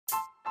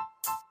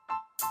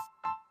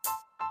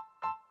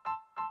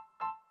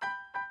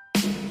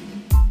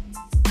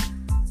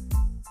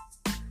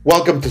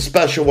Welcome to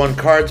Special One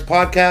Cards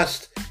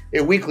Podcast,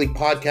 a weekly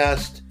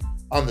podcast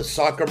on the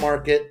soccer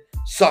market,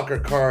 soccer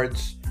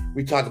cards.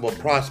 We talk about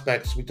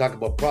prospects, we talk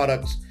about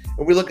products,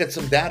 and we look at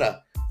some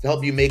data to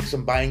help you make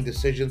some buying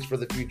decisions for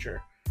the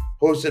future.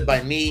 Hosted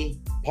by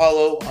me,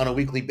 Paulo, on a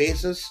weekly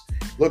basis.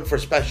 Look for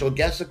special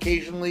guests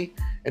occasionally,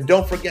 and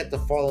don't forget to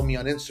follow me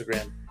on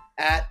Instagram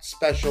at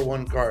Special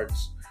One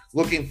Cards.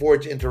 Looking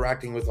forward to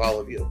interacting with all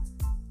of you.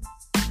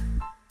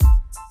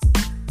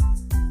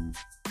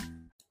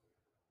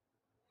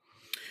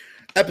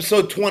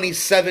 Episode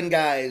 27,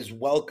 guys.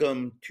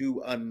 Welcome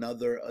to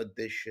another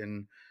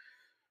edition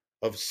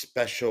of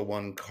Special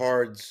One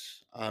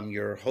Cards. I'm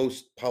your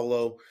host,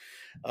 Paulo.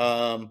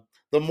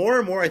 The more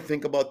and more I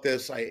think about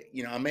this, I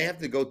may have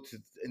to go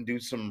and do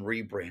some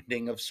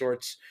rebranding of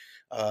sorts.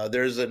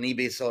 There's an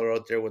eBay seller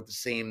out there with the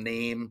same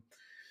name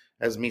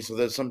as me,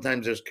 so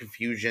sometimes there's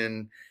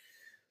confusion.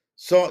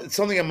 So it's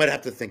something I might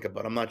have to think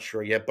about. I'm not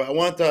sure yet, but I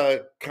want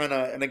to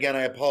and again,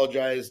 I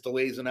apologize,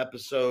 delays in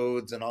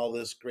episodes and all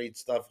this great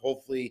stuff.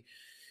 Hopefully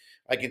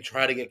I can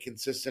try to get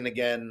consistent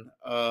again.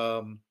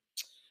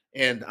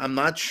 And I'm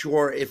not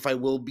sure if I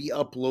will be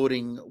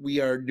uploading. We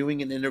are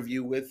doing an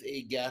interview with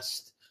a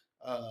guest,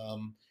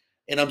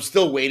 and I'm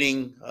still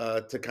waiting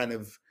to kind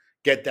of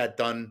get that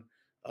done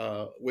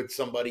with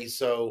somebody.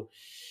 So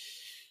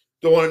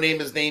don't want to name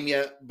his name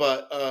yet,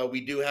 but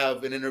we do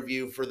have an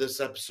interview for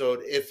this episode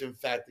if, in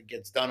fact, it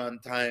gets done on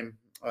time.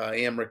 I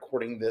am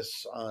recording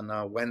this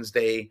on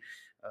Wednesday.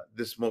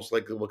 This most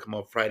likely will come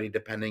out Friday,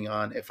 depending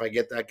on if I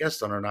get that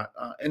guest on or not.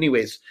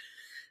 Anyways,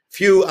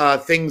 few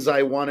things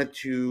I wanted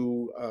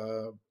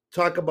to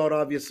talk about.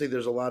 Obviously,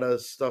 there's a lot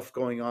of stuff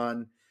going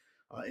on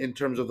in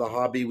terms of the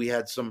hobby. We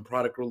had some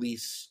product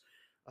release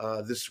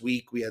this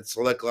week. We had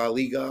Select La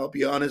Liga. I'll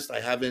be honest, I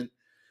haven't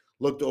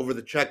looked over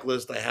the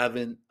checklist. I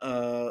haven't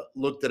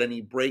looked at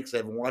any breaks. I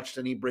haven't watched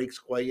any breaks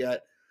quite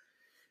yet.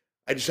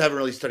 I just haven't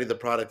really studied the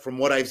product. From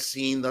what I've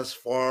seen thus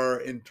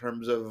far in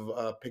terms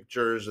of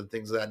pictures and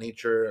things of that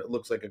nature, it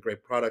looks like a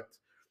great product.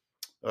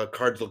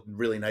 Cards look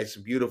really nice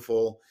and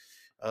beautiful.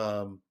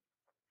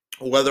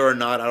 Whether or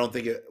not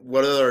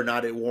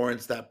it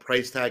warrants that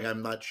price tag,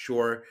 I'm not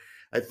sure.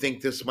 I think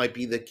this might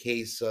be the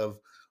case of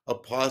a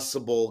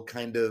possible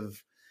kind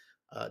of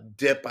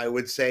dip, I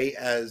would say,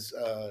 as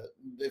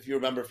if you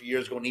remember a few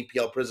years ago when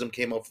EPL Prism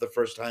came out for the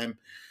first time,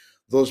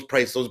 those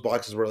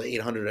boxes were like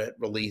 800 at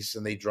release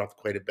and they dropped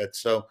quite a bit.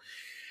 So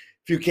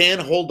if you can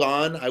hold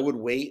on, I would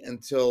wait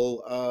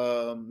until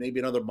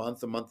maybe another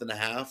month, a month and a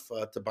half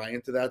to buy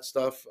into that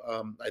stuff.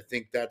 I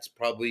think that's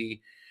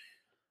probably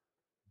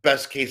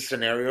best case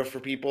scenario for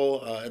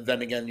people. And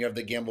then again, you have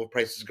the gamble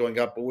prices going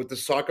up, but with the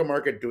soccer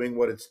market doing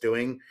what it's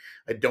doing,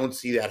 I don't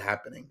see that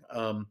happening.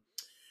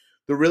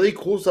 The really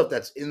cool stuff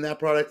that's in that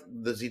product,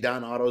 the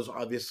Zidane autos,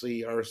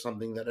 obviously are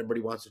something that everybody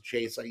wants to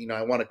chase. I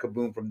want a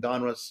Kaboom from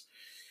Donruss.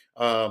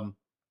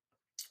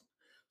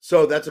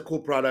 So that's a cool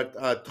product.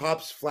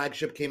 Topps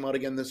Flagship came out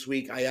again this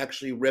week. I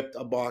actually ripped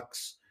a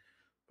box,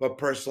 but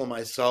personal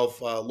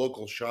myself,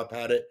 local shop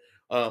had it.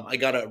 I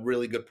got a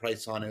really good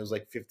price on it. It was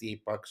like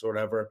 $58 or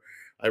whatever.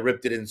 I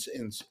ripped it in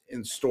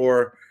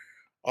store.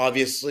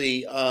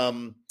 Obviously,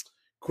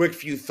 quick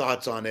few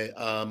thoughts on it.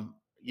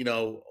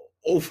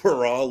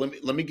 Overall,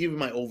 let me give you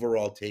my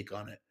overall take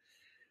on it.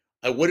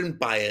 I wouldn't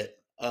buy it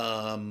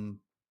for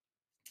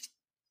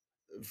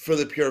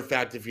the pure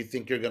fact if you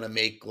think you're gonna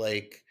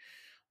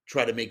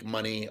try to make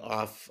money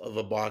off of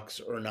a box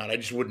or not. I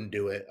just wouldn't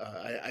do it.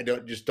 I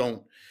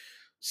don't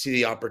see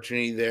the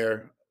opportunity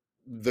there.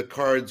 The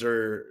cards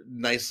are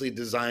nicely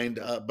designed,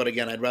 but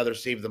again, I'd rather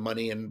save the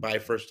money and buy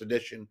first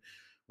edition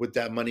with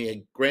that money.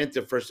 And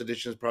granted, first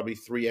edition is probably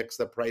 3x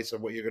the price of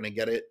what you're going to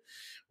get it,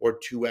 or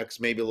 2x,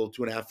 maybe a little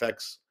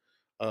 2.5x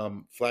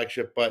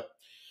Flagship. But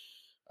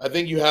I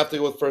think you have to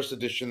go with first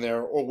edition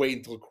there, or wait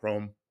until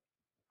Chrome.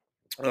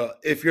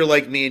 If you're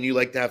like me and you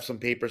like to have some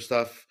paper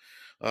stuff,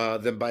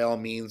 then by all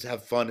means,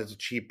 have fun. It's a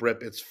cheap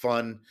rip. It's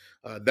fun.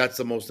 That's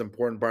the most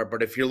important part.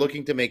 But if you're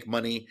looking to make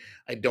money,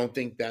 I don't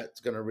think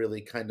that's going to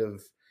really kind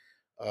of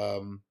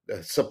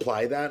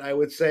supply that, I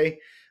would say.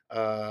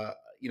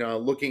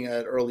 Looking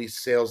at early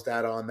sales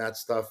data on that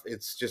stuff,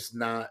 it's just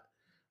not,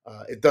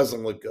 it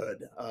doesn't look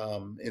good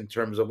in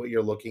terms of what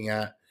you're looking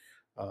at.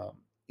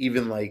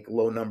 Even like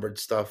low numbered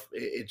stuff,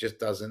 it just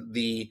doesn't.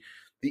 The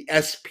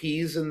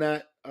SPs in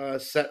that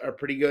set are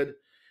pretty good.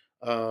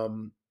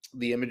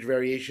 The image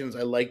variations,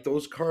 I like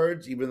those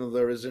cards, even though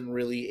there isn't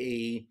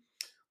really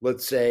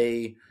let's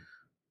say,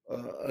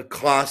 a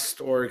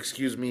cost, or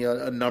excuse me,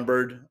 a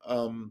numbered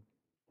on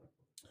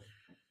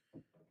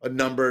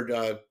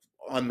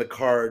the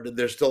card.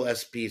 They're still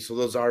SP, so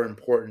those are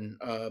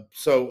important.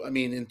 So I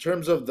mean, in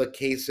terms of the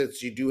case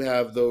hits, you do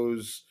have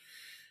those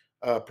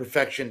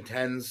Perfection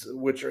 10s,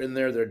 which are in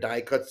there. They're die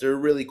cuts. They're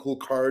really cool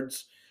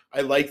cards. I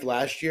liked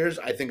last year's.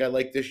 I think I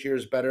like this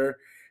year's better.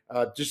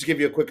 Just to give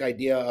you a quick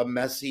idea, a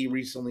Messi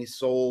recently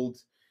sold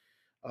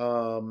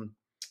for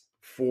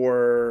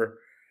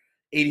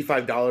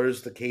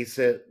 $85 the case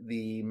hit,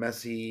 the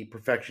Messi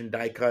Perfection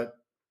die cut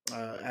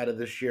out of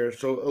this year.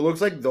 So it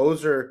looks like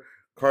those are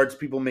cards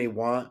people may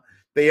want.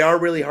 They are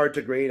really hard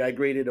to grade. I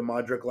graded a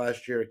Modric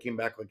last year. It came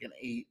back like an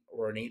 8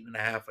 or an 8.5.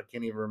 I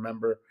can't even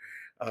remember.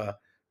 Uh,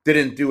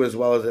 didn't do as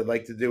well as I'd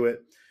like to do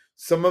it.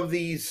 Some of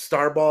these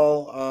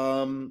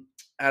Starball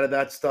out of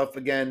that stuff,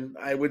 again,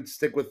 I would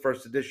stick with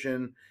first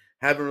edition.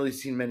 Haven't really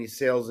seen many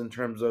sales in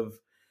terms of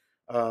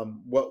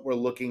what we're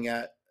looking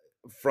at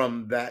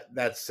from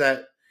that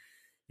set.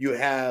 You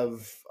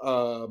have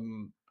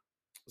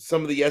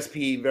some of the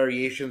SP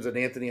variations that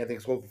Anthony, I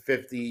think, sold for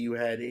 50. You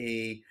had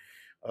a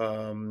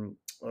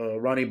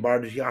Ronnie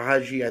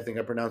Bardahaji, I think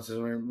I pronounced his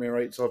name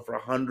right, sold for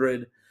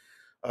 100.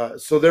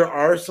 So there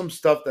are some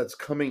stuff that's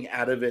coming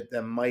out of it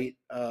that might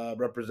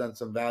represent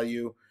some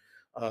value.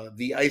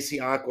 The Icy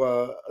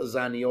Aqua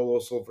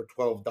Zaniolo sold for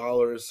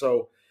 $12.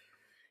 So,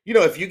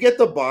 if you get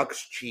the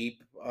box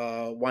cheap,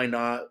 why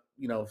not?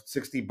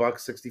 60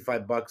 bucks,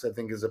 65 bucks, I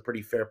think is a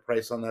pretty fair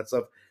price on that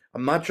stuff.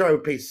 I'm not sure I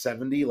would pay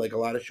 70 like a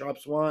lot of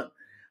shops want.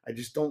 I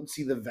just don't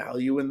see the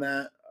value in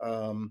that.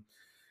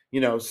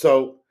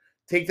 So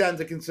take that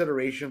into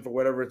consideration for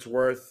whatever it's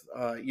worth.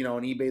 On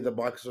eBay, the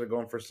boxes are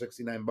going for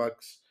 69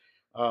 bucks.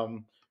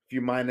 If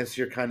you minus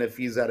your kind of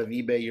fees out of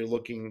eBay, you're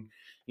looking,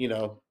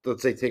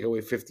 let's say take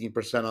away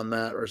 15% on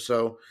that or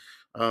so.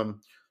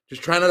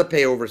 Just try not to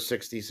pay over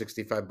 60,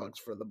 65 bucks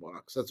for the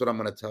box. That's what I'm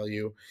going to tell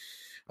you.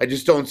 I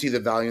just don't see the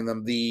value in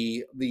them.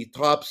 The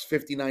tops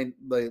 59,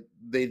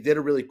 they did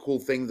a really cool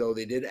thing though.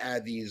 They did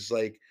add these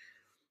like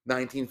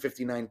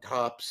 1959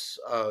 tops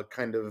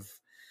kind of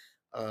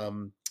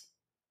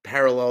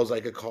parallels, I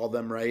could call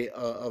them, right,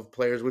 of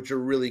players, which are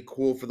really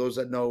cool for those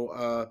that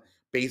know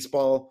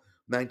baseball.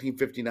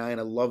 1959,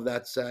 I love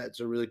that set. It's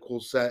a really cool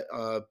set.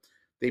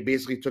 They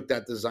basically took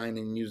that design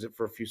and used it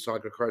for a few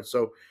soccer cards.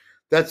 So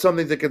that's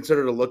something to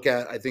consider to look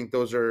at. I think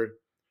those are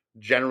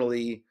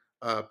generally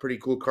pretty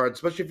cool cards,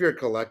 especially if you're a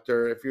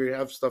collector. If you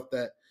have stuff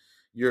that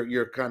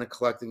you're kind of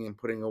collecting and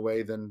putting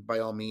away, then by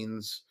all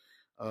means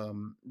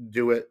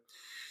do it.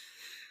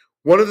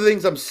 One of the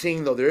things I'm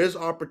seeing though, there is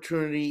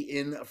opportunity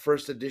in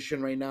first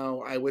edition right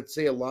now. I would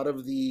say a lot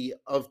of the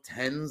of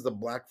tens, the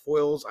black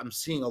foils, I'm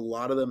seeing a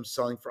lot of them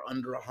selling for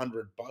under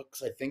 $100.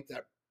 I think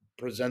that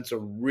presents a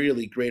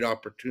really great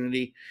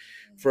opportunity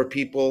for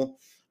people,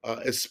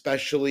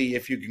 especially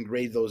if you can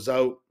grade those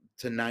out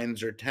to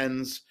nines or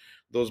tens.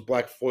 Those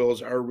black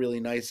foils are really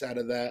nice out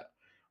of that.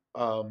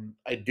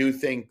 I do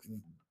think,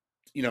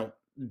 you know,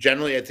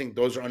 generally, I think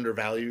those are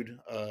undervalued,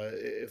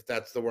 if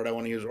that's the word I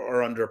want to use,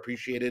 or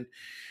underappreciated.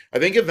 I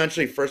think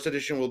eventually first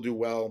edition will do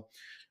well.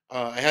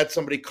 I had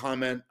somebody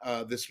comment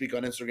this week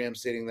on Instagram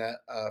stating that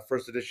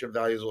first edition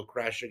values will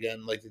crash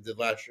again like they did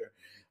last year.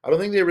 I don't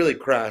think they really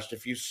crashed.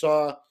 If you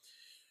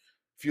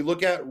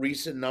look at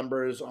recent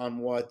numbers on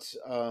what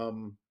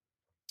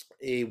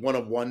a one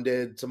of one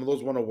did, some of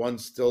those one of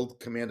ones still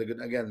command a good.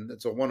 Again,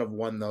 it's a one of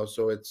one though,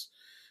 so it's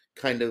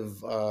kind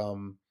of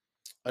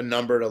a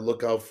number to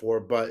look out for.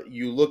 But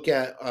you look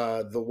at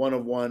the one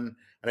of one,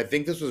 and I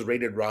think this was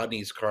rated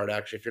Rodney's card.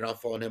 Actually, if you're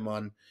not following him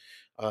on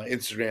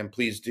Instagram,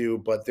 please do.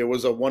 But there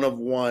was a one of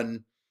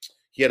one.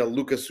 He had a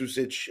Luka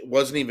Susic,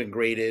 wasn't even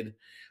graded.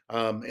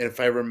 And if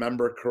I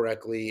remember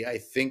correctly, I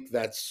think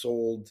that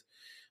sold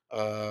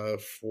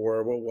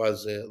for, what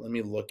was it? Let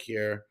me look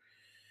here.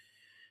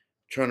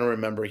 Trying to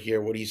remember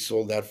here what he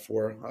sold that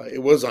for.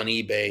 It was on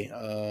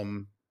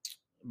eBay.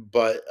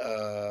 But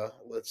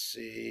let's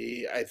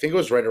see. I think it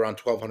was right around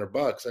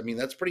 $1,200. I mean,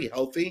 that's pretty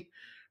healthy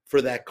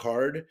for that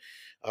card.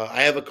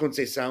 I have a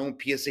Kunse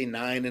Sound PSA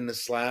 9 in the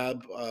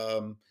slab,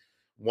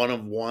 one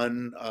of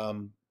one.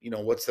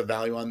 What's the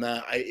value on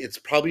that? It's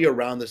probably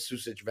around the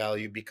Susich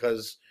value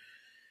because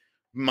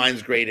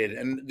mine's graded.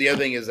 And the other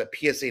thing is that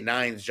PSA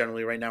 9s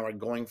generally right now are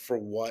going for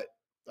what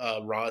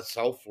raws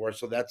sell for.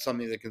 So that's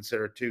something to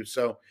consider too.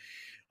 So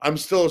I'm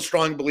still a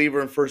strong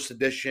believer in first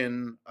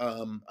edition.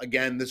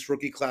 Again, this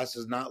rookie class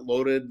is not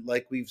loaded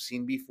like we've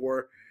seen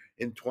before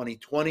in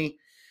 2020.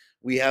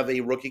 We have a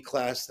rookie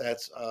class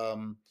that's, is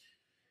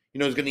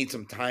going to need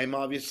some time.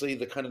 Obviously,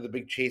 the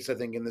big chase, I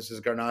think, in this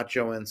is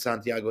Garnacho and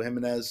Santiago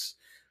Jimenez.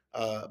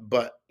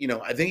 But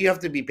I think you have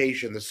to be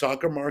patient. The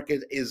soccer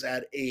market is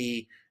at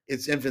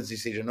its infancy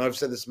stage. I know I've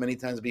said this many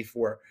times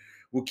before.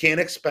 We can't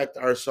expect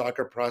our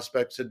soccer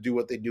prospects to do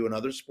what they do in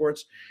other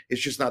sports.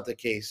 It's just not the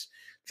case.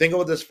 Think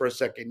about this for a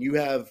second. You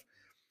have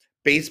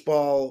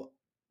baseball.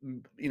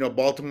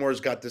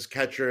 Baltimore's got this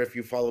catcher. If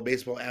you follow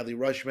baseball, Adley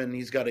Rushman,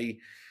 he's got a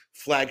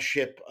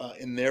flagship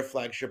in their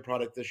flagship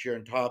product this year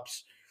in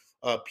tops.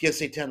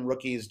 PSA 10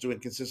 rookies doing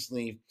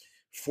consistently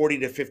 40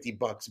 to 50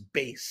 bucks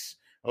base.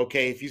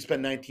 Okay, if you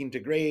spend 19 to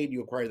grade,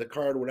 you acquire the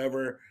card,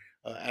 whatever,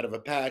 out of a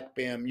pack,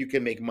 bam, you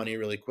can make money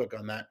really quick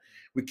on that.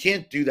 We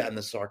can't do that in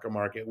the soccer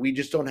market. We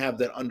just don't have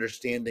that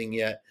understanding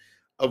yet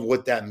of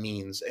what that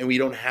means, and we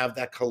don't have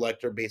that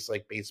collector base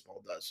like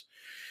baseball does.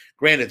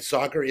 Granted,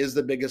 soccer is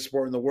the biggest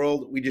sport in the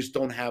world. We just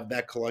don't have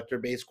that collector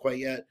base quite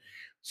yet.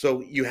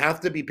 So you have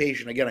to be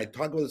patient. Again, I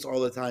talk about this all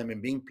the time,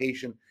 and being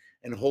patient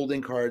and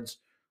holding cards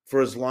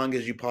for as long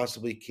as you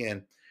possibly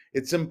can.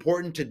 It's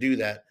important to do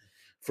that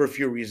for a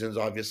few reasons,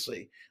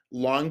 obviously.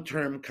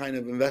 Long-term kind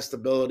of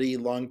investability,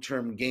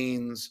 long-term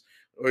gains,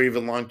 or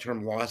even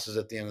long-term losses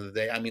at the end of the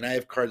day. I mean, I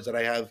have cards that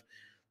I have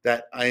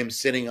that I am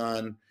sitting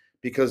on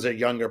because they're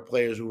younger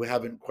players who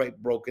haven't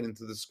quite broken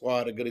into the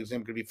squad. A good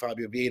example could be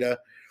Fabio Vieira.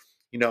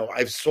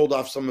 I've sold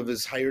off some of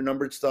his higher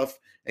numbered stuff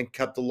and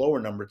kept the lower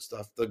numbered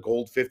stuff. The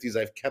gold 50s,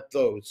 I've kept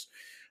those.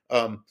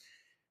 Um,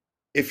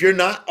 if you're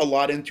not a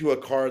lot into a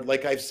card,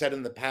 like I've said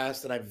in the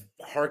past, and I've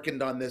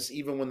hearkened on this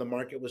even when the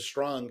market was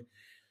strong,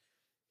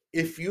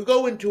 if you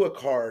go into a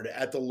card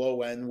at the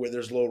low end where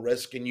there's low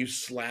risk and you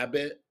slab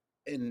it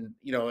in,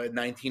 at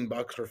 $19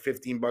 or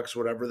 $15,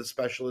 whatever the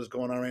special is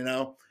going on right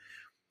now,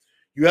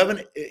 you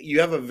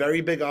have a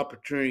very big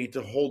opportunity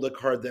to hold a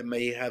card that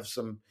may have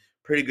some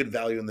pretty good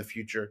value in the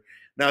future.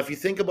 Now, if you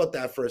think about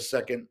that for a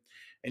second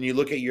and you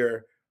look at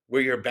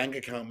where your bank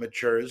account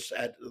matures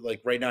at,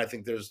 like right now, I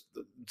think there's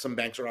some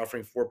banks are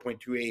offering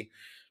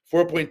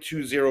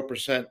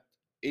 4.20%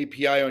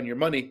 API on your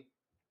money.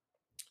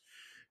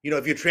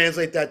 If you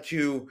translate that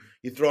to,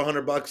 you throw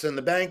 $100 in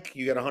the bank,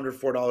 you get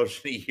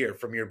 $104 a year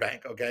from your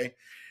bank. Okay.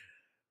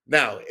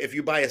 Now, if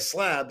you buy a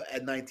slab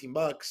at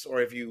 $19,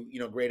 or if you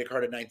grade a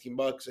card at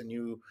 $19,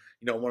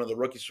 and one of the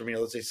rookies from here,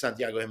 let's say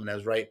Santiago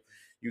Jimenez, right?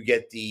 You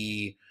get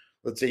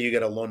let's say you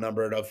get a low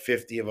number of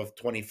 50 of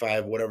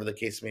 25, whatever the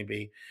case may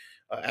be,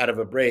 out of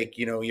a break.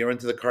 You're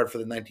into the card for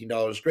the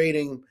 $19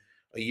 grading.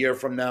 A year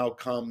from now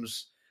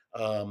comes,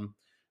 and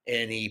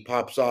he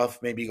pops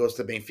off. Maybe he goes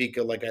to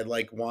Benfica, like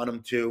I'd want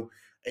him to,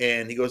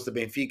 and he goes to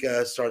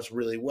Benfica, starts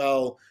really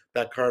well.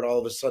 That card all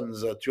of a sudden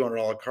is a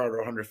 $200 card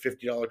or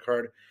 $150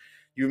 card.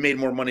 You made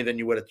more money than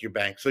you would at your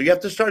bank. So you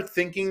have to start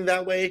thinking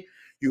that way.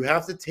 You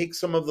have to take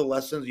some of the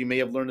lessons you may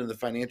have learned in the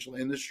financial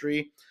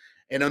industry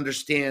and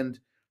understand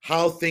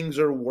how things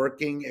are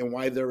working and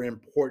why they're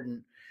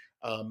important,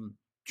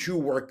 to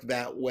work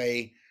that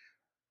way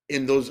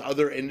in those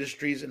other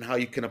industries, and how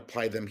you can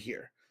apply them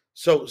here.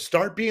 So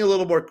start being a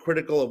little more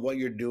critical of what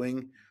you're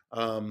doing.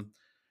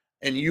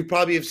 And you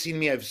probably have seen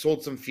me. I've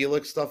sold some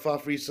Felix stuff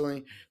off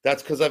recently.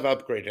 That's because I've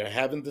upgraded. I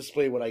haven't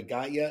displayed what I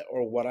got yet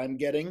or what I'm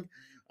getting.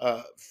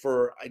 I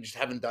just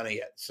haven't done it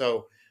yet.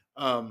 So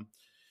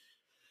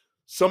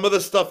some of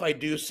the stuff I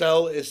do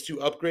sell is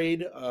to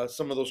upgrade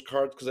some of those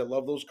cards because I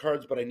love those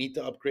cards, but I need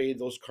to upgrade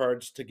those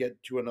cards to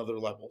get to another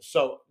level.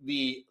 So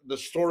the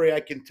story I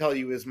can tell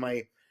you is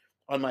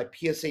on my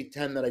PSA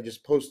 10 that I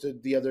just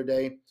posted the other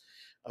day.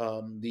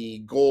 The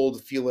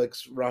gold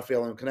Felix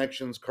Raphael and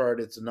Connections card.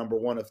 It's a number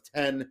 1 of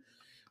 10.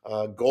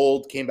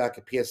 Gold came back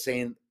at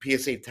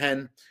PSA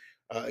 10.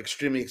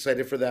 Extremely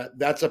excited for that.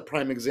 That's a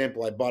prime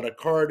example. I bought a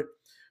card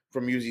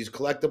from Uzi's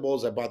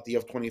Collectibles. I bought the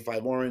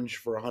F25 orange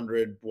for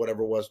 100,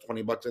 whatever it was,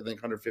 $20, I think,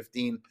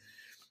 115.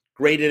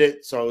 Graded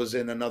it, so I was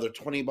in another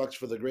 $20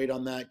 for the grade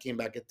on that. Came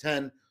back at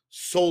 10.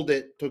 Sold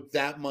it. Took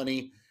that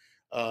money.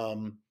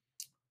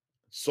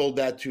 Sold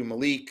that to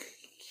Malik.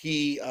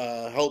 He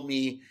helped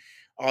me.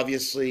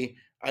 Obviously,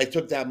 I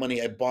took that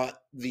money. I bought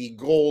the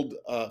gold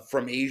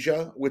from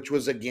Asia, which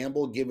was a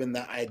gamble given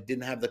that I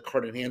didn't have the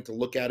card in hand to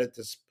look at it,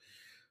 to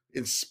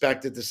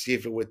inspect it, to see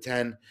if it would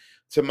 10.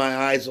 To my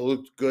eyes, it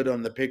looked good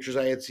on the pictures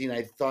I had seen.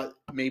 I thought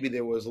maybe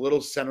there was a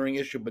little centering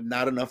issue, but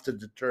not enough to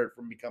deter it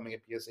from becoming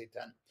a PSA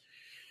 10.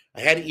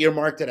 I had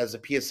earmarked it as a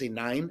PSA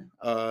 9,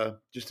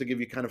 just to give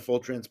you kind of full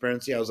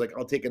transparency. I was like,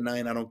 I'll take a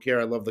 9. I don't care.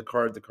 I love the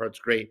card. The card's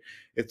great.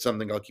 It's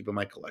something I'll keep in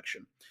my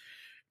collection.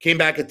 Came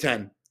back at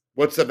 10.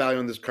 What's the value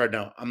on this card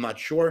now? I'm not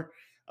sure.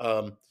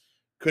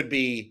 Could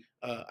be,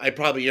 I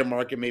probably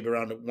earmark it maybe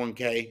around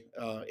 1K,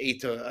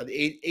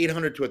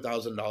 $800 to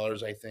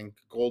 $1,000, I think.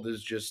 Gold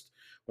is just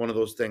one of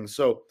those things.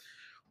 So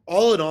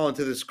all in all,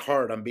 into this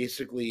card, I'm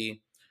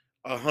basically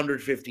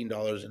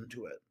 $115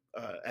 into it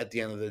at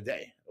the end of the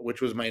day,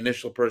 which was my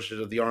initial purchase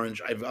of the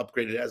orange. I've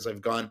upgraded as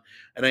I've gone,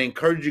 and I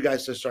encourage you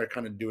guys to start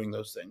kind of doing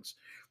those things.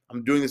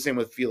 I'm doing the same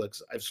with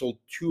Felix. I've sold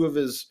 2 of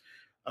his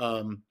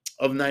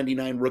of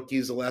 99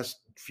 rookies the last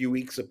few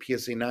weeks, a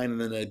PSA 9 and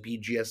then a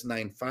BGS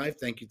 9.5.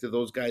 Thank you to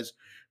those guys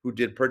who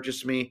did purchase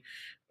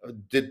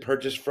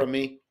from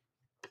me.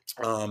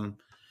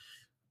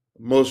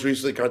 Most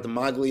recently,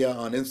 Cartamaglia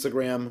on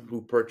Instagram,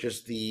 who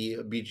purchased the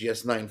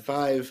BGS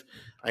 9.5.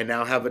 I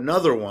now have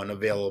another one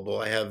available.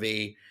 I have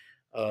a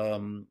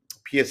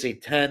PSA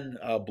 10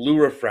 blue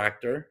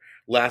refractor.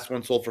 Last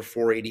one sold for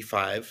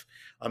 $485.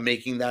 I'm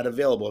making that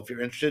available. If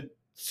you're interested,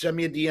 send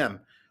me a DM.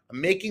 I'm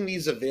making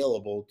these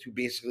available to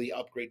basically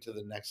upgrade to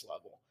the next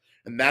level.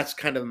 And that's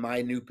kind of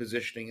my new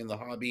positioning in the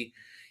hobby.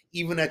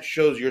 Even at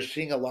shows, you're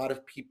seeing a lot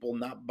of people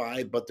not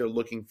buy, but they're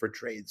looking for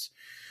trades.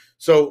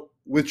 So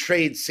with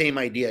trades, same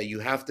idea. You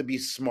have to be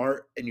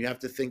smart and you have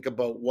to think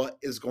about what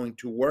is going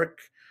to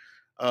work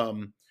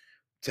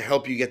to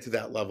help you get to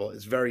that level.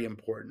 It's very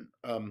important.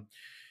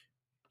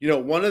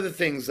 One of the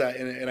things that,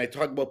 and I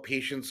talk about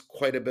patience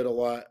quite a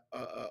lot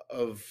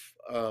of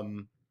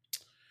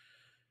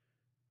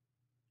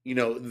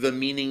the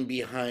meaning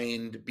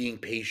behind being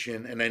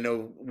patient. And I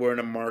know we're in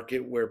a market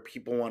where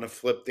people want to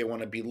flip, they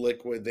want to be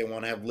liquid, they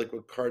want to have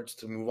liquid cards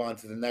to move on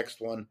to the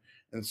next one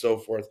and so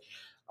forth.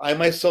 I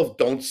myself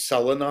don't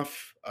sell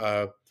enough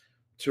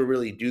to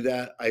really do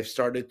that. I've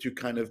started to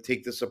kind of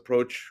take this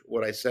approach.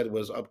 What I said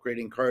was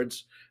upgrading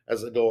cards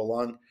as I go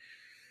along,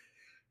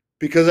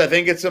 because I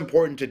think it's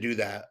important to do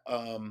that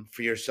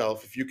for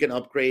yourself. If you can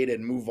upgrade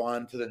and move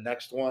on to the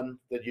next one,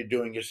 that you're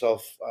doing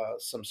yourself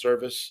some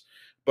service.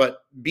 But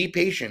be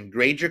patient.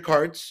 Grade your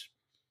cards,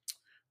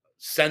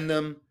 send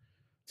them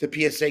to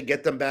PSA,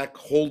 get them back,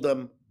 hold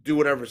them, do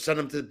whatever. Send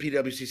them to the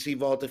PWCC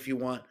vault if you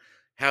want.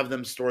 Have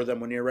them store them.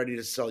 When you're ready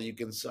to sell, you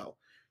can sell.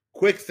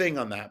 Quick thing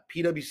on that,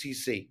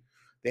 PWCC.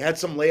 They had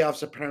some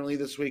layoffs apparently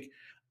this week.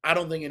 I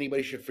don't think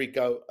anybody should freak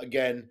out.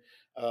 Again,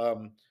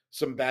 um,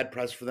 some bad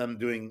press for them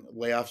doing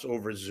layoffs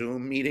over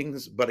Zoom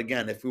meetings. But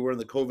again, if we were in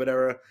the COVID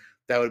era,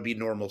 that would be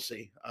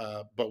normalcy.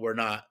 But we're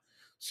not.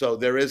 So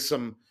there is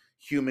some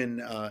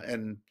human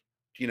and,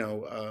 you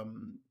know,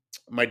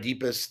 my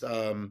deepest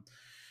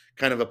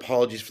kind of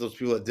apologies for those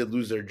people that did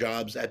lose their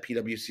jobs at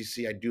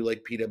PWCC. I do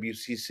like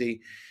PWCC,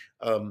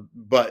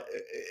 but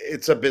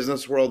it's a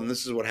business world, and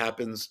this is what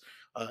happens.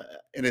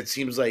 And it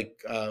seems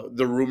like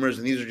the rumors,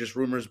 and these are just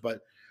rumors, but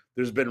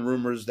there's been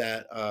rumors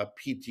that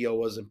PTO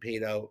wasn't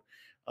paid out.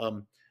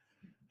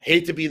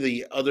 Hate to be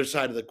the other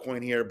side of the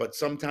coin here, but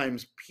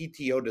sometimes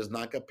PTO does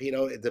not get paid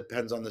out. It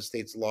depends on the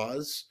state's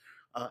laws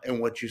and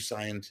what you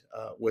signed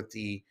with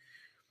the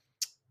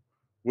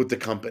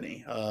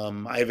company.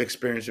 I've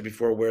experienced it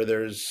before where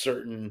there's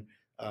certain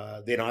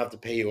they don't have to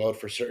pay you out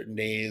for certain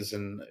days,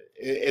 and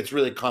it's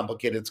really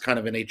complicated. It's kind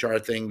of an HR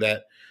thing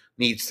that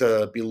needs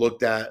to be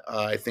looked at.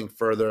 I think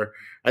further.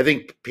 I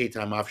think paid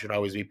time off should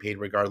always be paid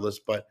regardless,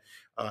 but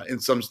in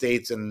some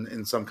states and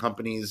in some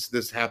companies,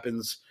 this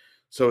happens.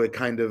 So it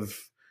kind of,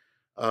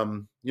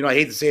 I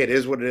hate to say it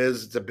is what it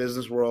is. It's a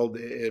business world.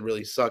 It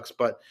really sucks.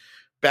 But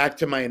back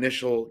to my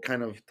initial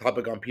kind of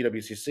topic on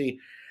PWCC,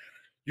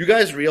 you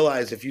guys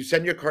realize if you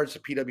send your cards to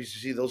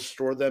PWCC, they'll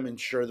store them,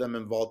 insure them,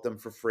 and vault them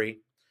for free.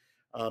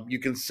 You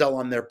can sell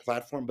on their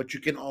platform, but you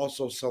can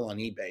also sell on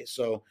eBay.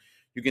 So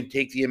you can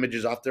take the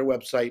images off their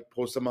website,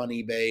 post them on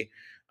eBay.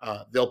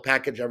 They'll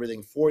package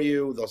everything for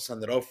you. They'll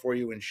send it out for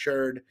you,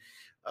 insured.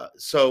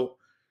 So,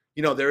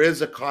 there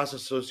is a cost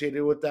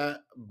associated with that,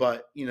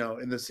 but,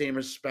 in the same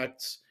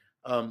respects,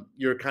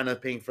 you're kind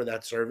of paying for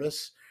that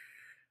service.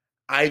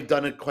 I've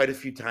done it quite a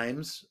few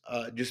times,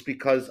 just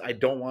because I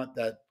don't want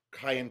that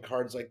high-end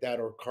cards like that,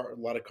 or a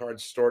lot of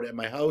cards stored at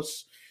my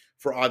house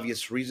for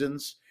obvious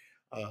reasons.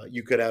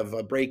 You could have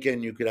a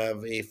break-in, you could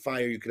have a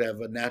fire, you could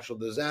have a natural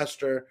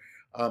disaster.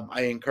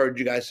 I encourage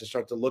you guys to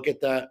start to look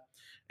at that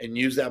and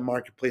use that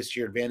marketplace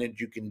to your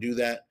advantage. You can do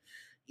that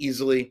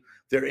easily.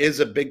 There is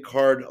a big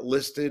card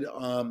listed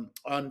on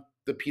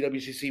the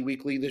PWCC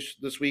Weekly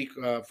this week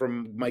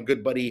from my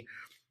good buddy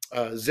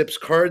Zips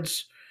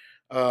Cards.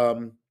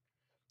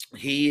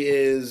 He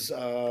is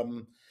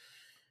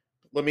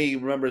let me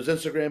remember his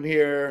Instagram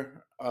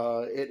here.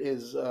 It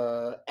is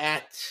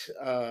at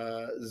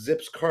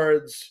Zips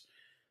Cards,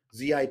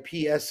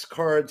 ZIPS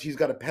Cards. He's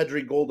got a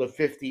Pedri Gold of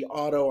 50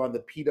 auto on the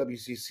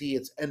PWCC.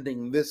 It's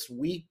ending this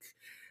week.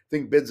 I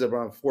think bids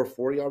around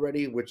 440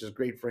 already, which is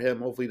great for him.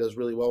 Hopefully he does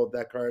really well with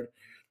that card.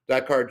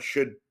 That card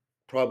should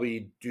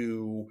probably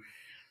do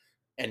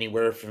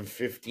anywhere from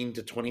 15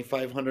 to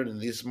 2,500 in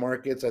these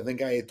markets. I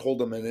think I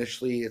told him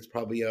initially it's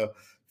probably a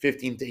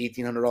 $1,500 to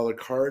 $1,800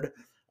 card.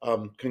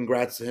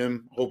 Congrats to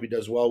him. Hope he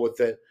does well with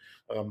it.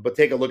 But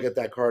take a look at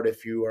that card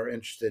if you are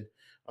interested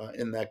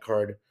in that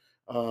card.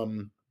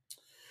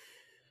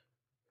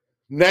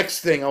 Next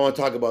thing I want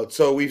to talk about.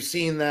 So we've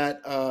seen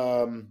that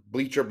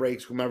Bleacher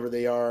Breaks, whomever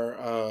they are,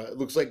 it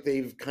looks like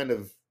they've kind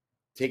of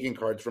taken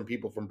cards from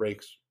people from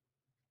breaks.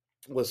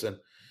 Listen,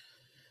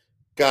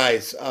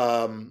 guys,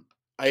 I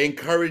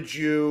encourage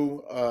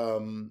you,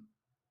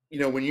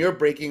 when you're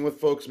breaking with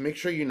folks, make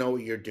sure you know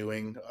what you're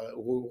doing,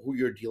 who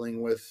you're dealing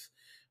with.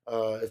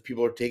 If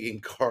people are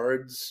taking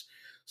cards,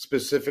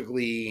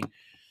 specifically,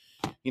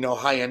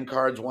 high-end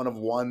cards, one of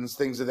ones,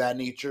 things of that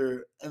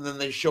nature, and then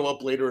they show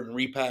up later in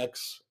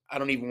repacks. I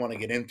don't even want to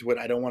get into it.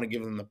 I don't want to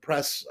give them the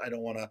press. I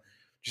don't want to.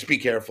 Just be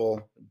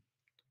careful.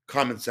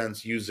 Common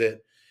sense, use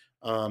it.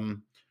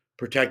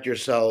 Protect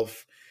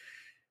yourself.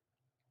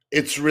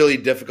 It's really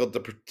difficult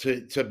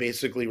to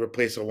basically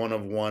replace a one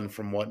of one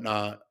from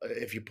Whatnot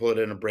if you pull it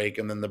in a break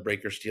and then the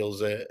breaker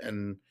steals it.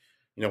 And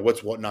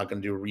what's Whatnot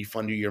going to do?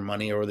 Refund you your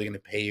money, or are they going to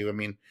pay you? I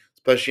mean,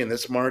 especially in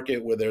this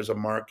market where there's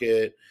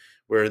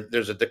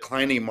a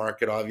declining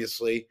market,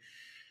 obviously,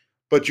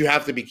 but you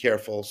have to be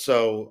careful.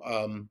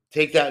 So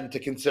take that into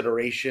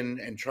consideration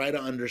and try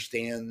to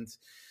understand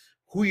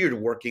who you're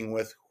working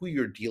with, who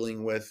you're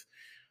dealing with,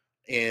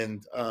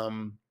 and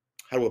how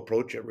to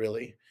approach it,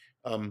 really.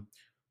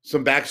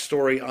 Some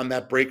backstory on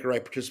that breaker I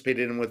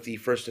participated in with the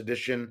first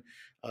edition,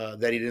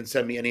 that he didn't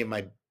send me any of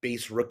my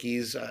base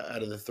rookies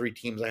out of the 3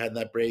 teams I had in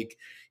that break.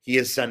 He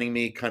is sending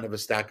me kind of a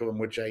stack of them,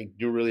 which I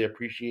do really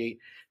appreciate.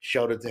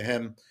 Shout out to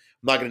him. I'm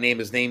not going to name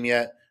his name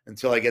yet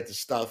until I get the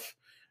stuff,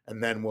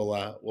 and then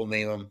we'll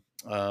name him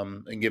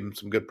and give him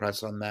some good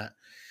press on that.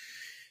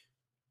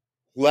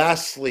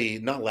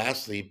 Not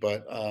lastly,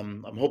 but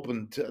I'm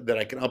hoping that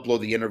I can upload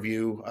the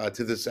interview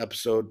to this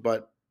episode.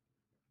 But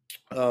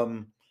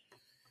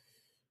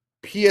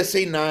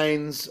PSA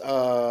nines,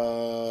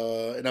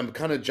 and I'm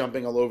kind of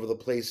jumping all over the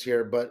place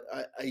here, but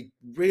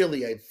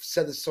I've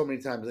said this so many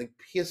times. I think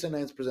PSA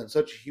nines present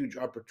such a huge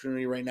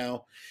opportunity right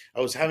now. I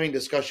was having a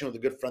discussion with a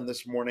good friend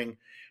this morning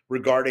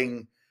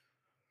regarding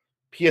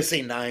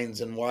PSA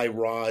nines and why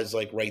Raw is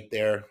like right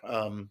there.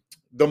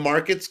 The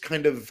market's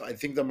kind of, I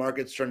think the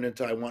market's turned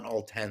into I want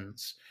all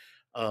tens.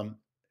 Um,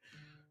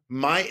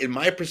 in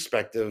my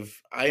perspective,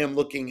 I am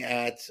looking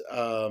at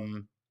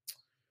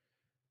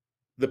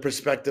the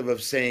perspective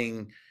of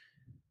saying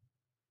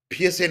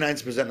PSA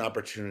nines present an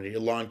opportunity, a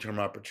long term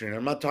opportunity.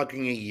 I'm not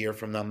talking a year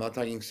from now. I'm not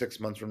talking 6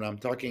 months from now. I'm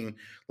talking,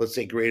 let's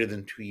say, greater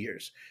than 2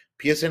 years.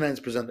 PSA nines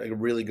present a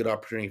really good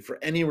opportunity for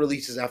any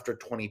releases after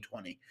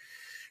 2020.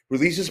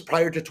 Releases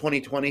prior to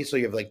 2020, so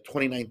you have like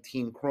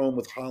 2019 Chrome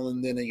with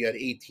Holland in it. You had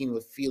 18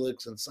 with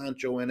Felix and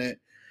Sancho in it.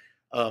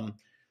 Um,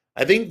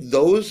 I think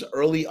those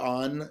early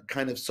on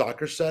kind of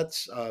soccer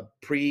sets,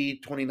 pre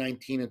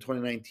 2019 and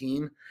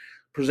 2019,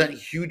 present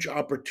huge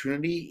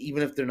opportunity,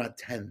 even if they're not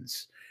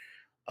tens.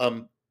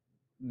 Um,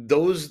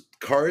 those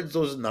cards,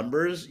 those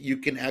numbers, you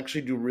can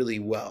actually do really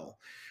well.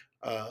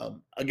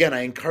 Again,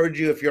 I encourage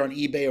you, if you're on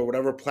eBay or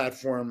whatever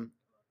platform,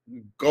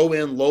 go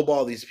in,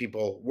 lowball these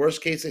people.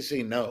 Worst case, they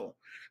say no.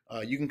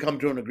 You can come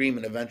to an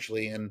agreement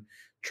eventually and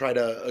try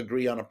to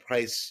agree on a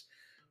price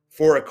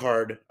for a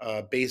card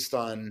based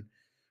on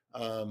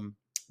um,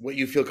 what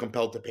you feel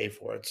compelled to pay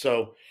for it.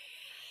 So,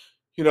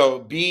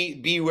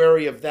 be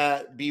wary of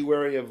that. Be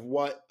wary of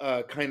what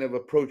kind of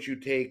approach you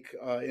take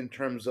in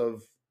terms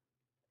of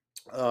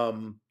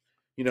um,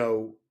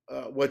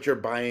 what you're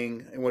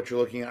buying and what you're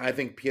looking at. I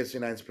think PSA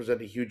nines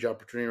present a huge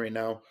opportunity right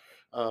now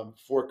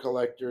for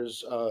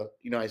collectors.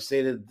 I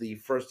stated the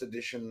first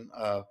edition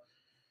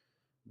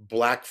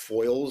black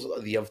foils,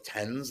 the of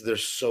tens.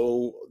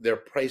 They're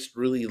priced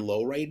really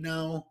low right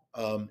now.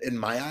 In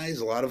my eyes,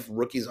 a lot of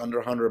rookies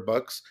under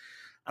 $100.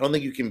 I don't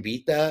think you can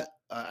beat that.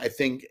 I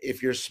think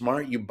if you're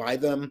smart, you buy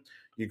them,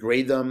 you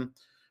grade them,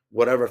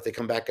 whatever. If they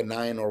come back a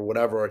 9 or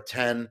whatever, or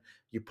 10,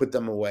 you put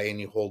them away and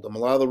you hold them. A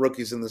lot of the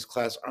rookies in this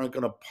class aren't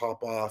going to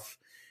pop off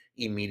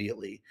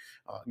immediately.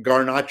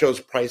 Garnacho's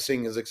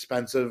pricing is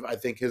expensive. I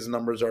think his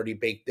numbers already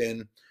baked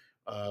in.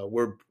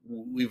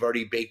 We've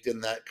already baked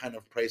in that kind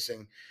of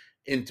pricing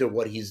into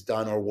what he's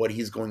done or what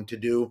he's going to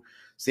do.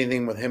 Same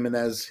thing with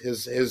Jimenez.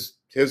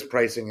 His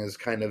pricing is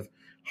kind of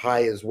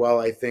high as well,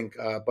 I think.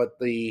 But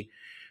the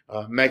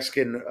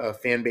Mexican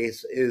fan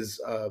base is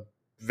a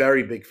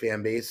very big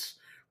fan base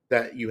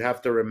that you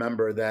have to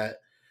remember that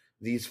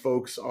these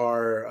folks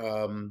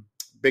are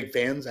big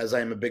fans, as I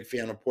am a big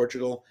fan of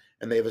Portugal,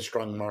 and they have a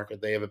strong market.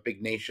 They have a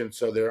big nation,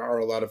 so there are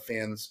a lot of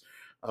fans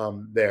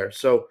there.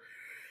 So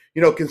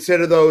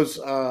consider those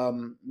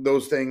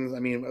things. I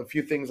mean, a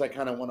few things I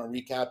kind of want to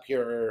recap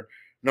here are: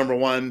 number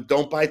one,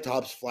 don't buy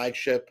Topps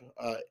Flagship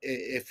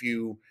if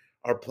you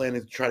are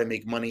planning to try to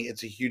make money.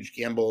 It's a huge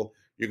gamble.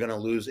 You're going to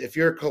lose. If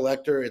you're a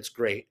collector, it's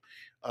great.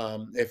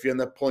 If you end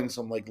up pulling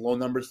some like low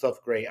number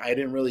stuff, great. I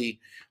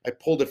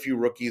pulled a few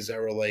rookies that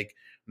were like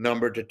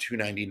numbered to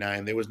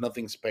 299. There was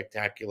nothing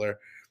spectacular.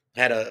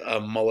 Had a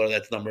Muller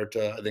that's numbered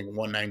to, I think,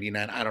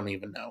 199. I don't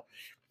even know.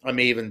 I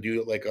may even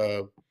do like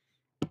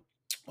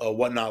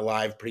whatnot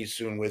live pretty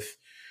soon with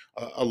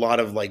a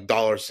lot of like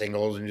dollar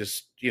singles and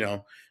just give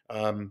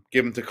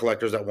them to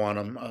collectors that want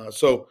them.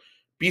 So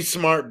be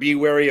smart, be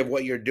wary of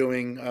what you're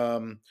doing.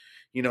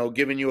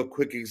 Giving you a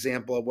quick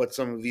example of what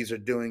some of these are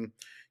doing.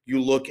 You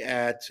look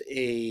at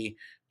and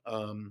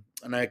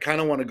I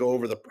kind of want to go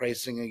over the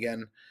pricing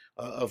again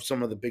of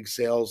some of the big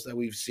sales that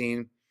we've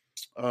seen.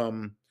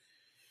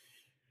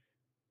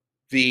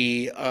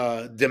 The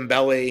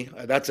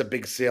Dembele, that's a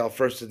big sale.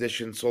 First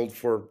edition sold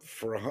for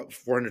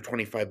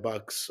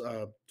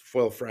 $425.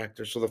 Foil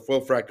fractor. So the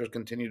foil fractors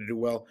continue to do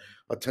well.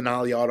 A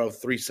Tonali auto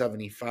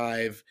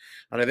 375,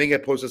 and I think I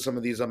posted some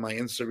of these on my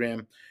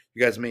Instagram.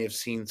 You guys may have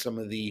seen some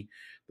of the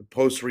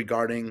posts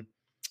regarding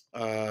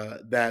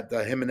that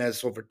the Jimenez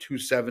sold for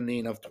 270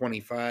 and of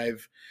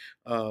 25.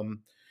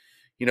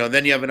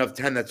 Then you have enough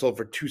 10 that sold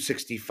for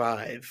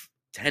 265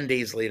 10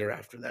 days later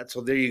after that.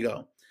 So there you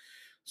go.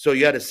 So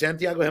you had a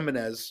Santiago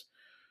Jimenez,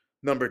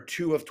 number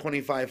 2 of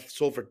 25,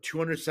 sold for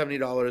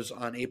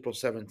 $270 on April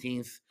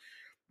 17th.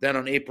 Then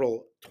on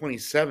April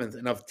 27th,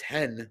 and of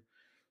 10,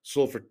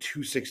 sold for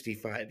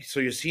 $265.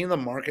 So you're seeing the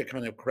market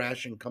kind of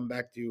crash and come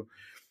back to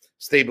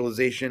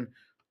stabilization.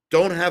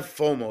 Don't have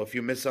FOMO if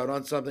you miss out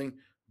on something.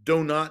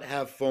 Do not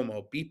have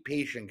FOMO. Be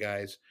patient,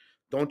 guys.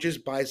 Don't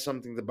just buy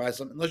something to buy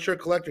something. Unless you're a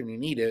collector and you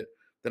need it,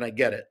 then I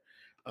get it.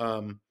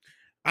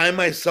 I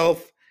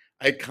myself,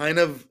 I kind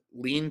of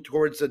lean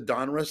towards the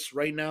Donruss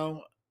right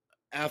now.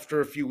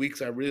 After a few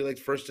weeks, I really liked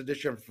first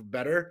edition for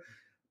better,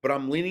 but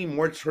I'm leaning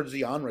more towards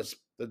the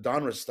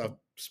Donruss stuff,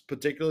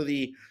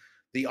 particularly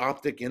the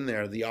optic in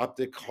there, the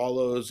optic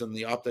hollows and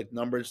the optic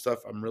numbered stuff.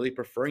 I'm really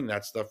preferring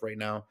that stuff right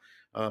now.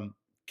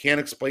 Can't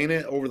explain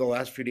it. Over the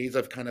last few days,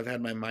 I've kind of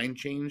had my mind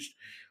changed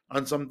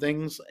on some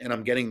things, and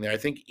I'm getting there. I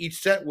think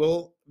each set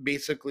will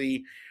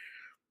basically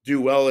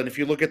do well. And if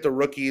you look at the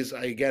rookies,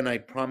 I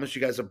promise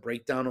you guys a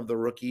breakdown of the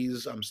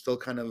rookies. I'm still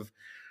kind of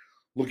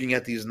looking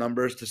at these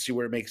numbers to see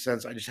where it makes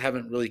sense. I just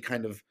haven't really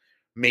kind of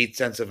made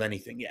sense of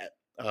anything yet.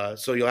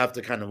 So you'll have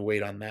to kind of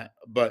wait on that.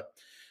 But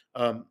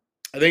um,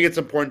 I think it's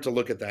important to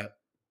look at that.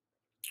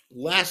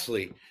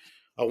 Lastly,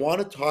 I want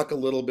to talk a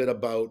little bit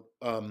about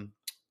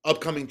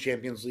upcoming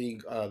Champions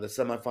League, the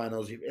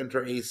semifinals. You've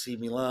Inter AC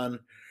Milan,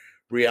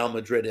 Real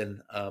Madrid,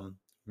 and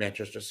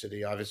Manchester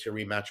City. Obviously,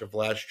 a rematch of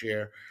last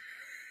year.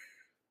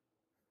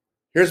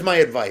 Here's my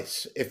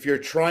advice. If you're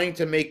trying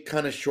to make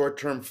kind of short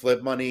term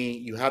flip money,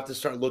 you have to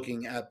start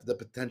looking at the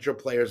potential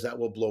players that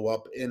will blow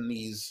up in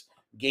these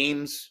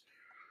games.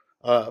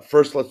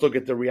 First, let's look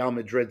at the Real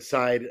Madrid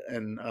side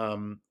and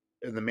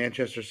in the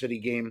Manchester City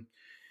game.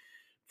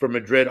 For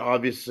Madrid,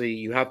 obviously,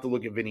 you have to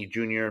look at Vinny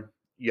Jr.,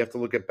 you have to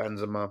look at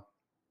Benzema,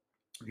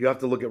 you have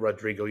to look at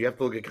Rodrigo, you have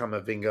to look at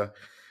Camavinga,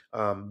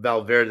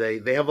 Valverde.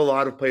 They have a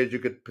lot of players you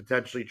could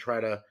potentially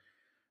try to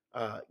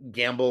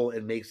gamble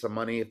and make some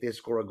money. If they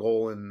score a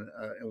goal in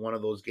one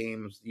of those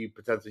games, you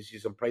potentially see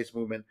some price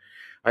movement.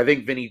 I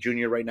think Vinny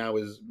Jr. right now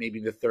is maybe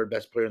the third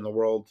best player in the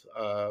world,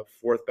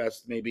 fourth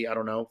best, maybe, I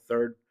don't know,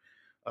 third,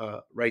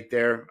 right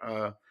there.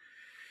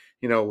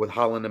 With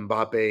Holland and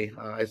Mbappe,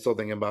 I still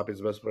think Mbappe is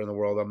the best player in the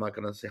world. I'm not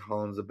going to say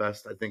Holland's the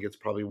best. I think it's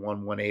probably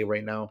 1A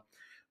right now.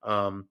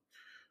 Um,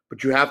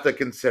 but you have to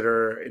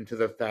consider into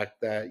the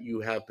fact that you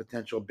have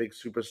potential big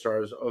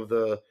superstars of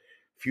the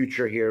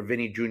future here,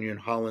 Vinny Jr. and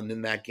Holland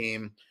in that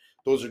game.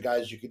 Those are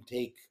guys you can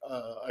take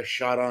a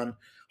shot on.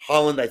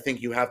 Holland, I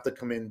think you have to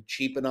come in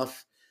cheap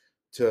enough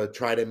to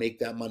try to make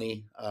that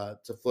money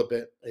to flip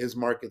it. His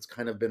market's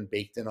kind of been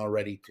baked in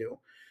already too.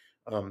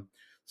 Um,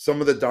 some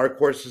of the dark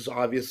horses,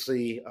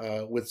 obviously,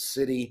 with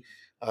City,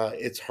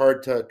 it's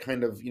hard to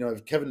kind of,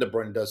 if Kevin De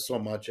Bruyne does so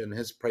much and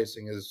his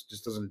pricing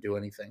just doesn't do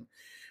anything.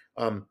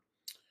 Um,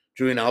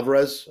 Julian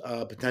Alvarez,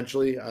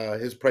 potentially,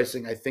 his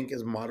pricing, I think,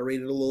 is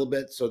moderated a little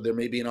bit. So there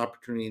may be an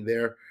opportunity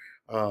there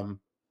um,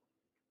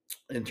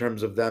 in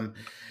terms of them.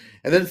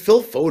 And then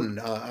Phil Foden,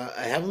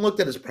 I haven't looked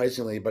at his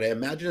pricing lately, but I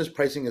imagine his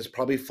pricing has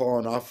probably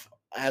fallen off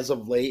as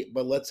of late.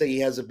 But let's say he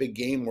has a big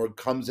game or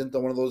comes into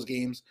one of those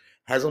games,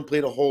 hasn't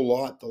played a whole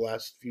lot the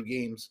last few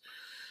games.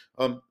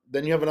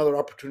 Then you have another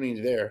opportunity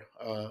there.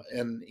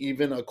 And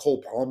even a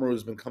Cole Palmer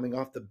who's been coming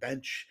off the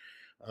bench.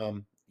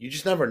 You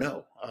just never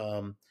know.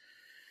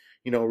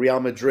 Real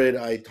Madrid,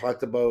 I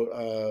talked about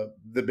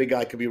the big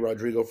guy could be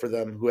Rodrigo for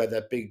them, who had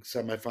that big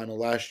semifinal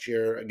last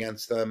year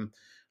against them.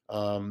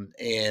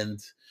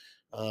 And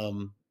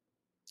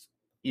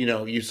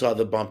you saw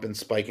the bump and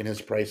spike in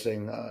his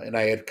pricing, and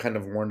I had kind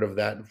of warned of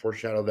that and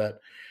foreshadowed that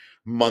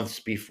months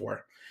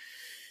before.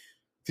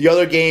 The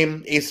other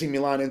game, AC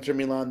Milan, Inter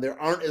Milan, there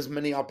aren't as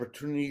many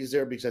opportunities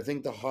there because I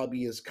think the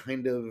hobby is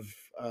kind of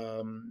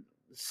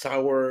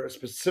sour,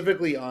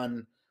 specifically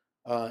on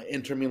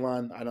Inter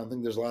Milan. I don't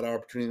think there's a lot of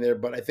opportunity there,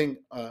 but I think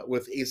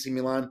with AC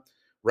Milan,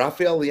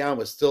 Rafael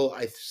Leão is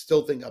I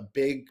still think a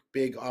big,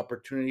 big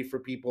opportunity for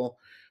people.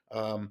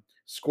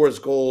 Scores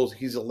goals.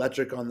 He's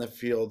electric on the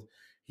field.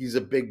 He's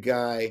a big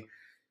guy.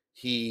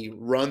 He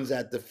runs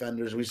at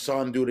defenders. We saw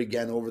him do it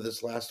again over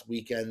this last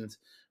weekend.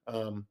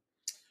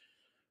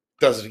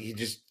 Does it? He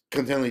just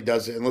continually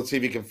does it. And let's see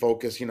if he can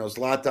focus.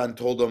 Zlatan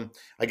told him,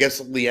 I guess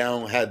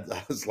Leão had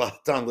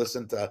Zlatan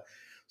listen to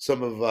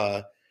some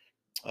of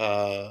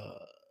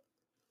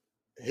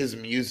his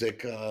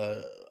music.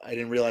 I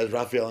didn't realize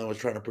Rafael was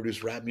trying to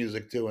produce rap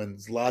music too. And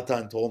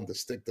Zlatan told him to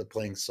stick to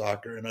playing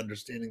soccer and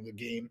understanding the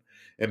game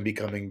and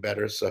becoming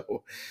better.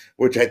 So,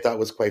 which I thought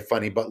was quite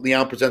funny. But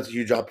Leão presents a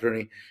huge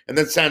opportunity. And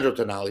then Sandro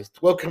Tonali.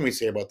 What can we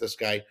say about this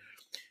guy?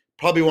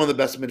 Probably one of the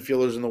best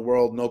midfielders in the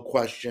world, no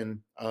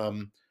question.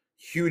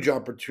 Huge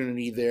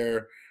opportunity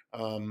there.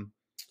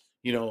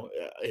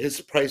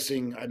 His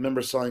pricing, I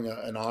remember selling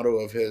an auto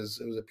of his.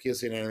 It was a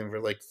PSA 90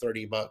 for like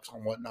 $30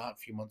 on Whatnot a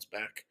few months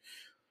back.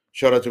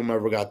 Shout out to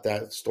whoever got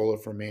that, stole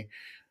it from me.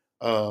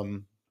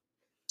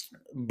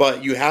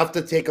 But you have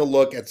to take a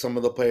look at some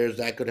of the players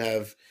that could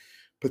have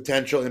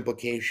potential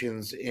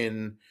implications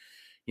in,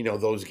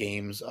 those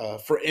games.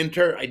 For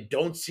Inter, I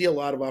don't see a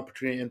lot of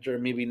opportunity in Inter.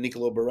 Maybe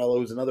Nicolo Barella,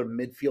 who's another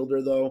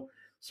midfielder, though.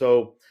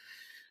 So,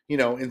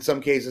 in some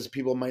cases,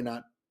 people might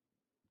not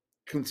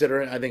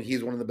consider it. I think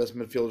he's one of the best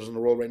midfielders in the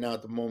world right now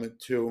at the moment,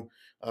 too.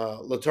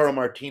 Lautaro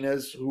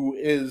Martinez,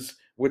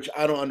 which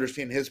I don't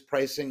understand his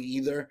pricing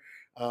either,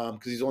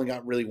 because he's only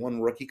got really one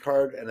rookie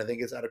card, and I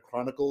think it's out of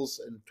Chronicles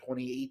in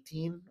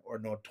 2018 or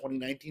no,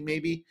 2019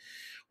 maybe,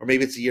 or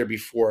maybe it's the year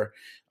before.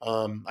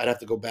 I'd have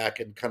to go back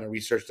and kind of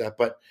research that,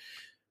 but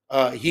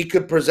he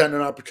could present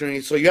an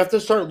opportunity. So you have to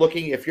start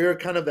looking. If you're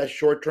kind of that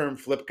short-term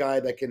flip guy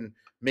that can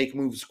make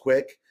moves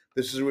quick,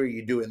 this is where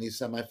you do it in these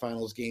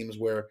semifinals games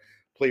where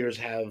players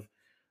have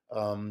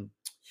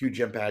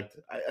huge impact.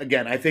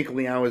 I think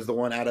Leão is the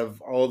one out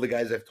of all the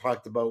guys I've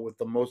talked about with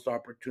the most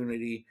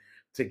opportunity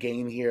to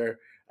gain here.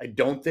 I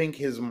don't think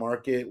his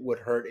market would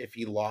hurt if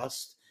he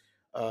lost.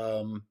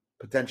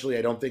 Potentially,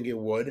 I don't think it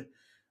would.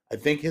 I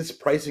think his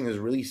pricing is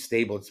really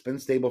stable. It's been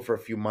stable for a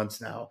few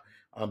months now.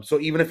 So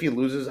even if he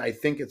loses, I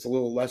think it's a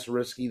little less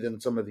risky than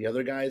some of the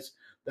other guys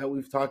that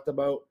we've talked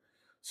about.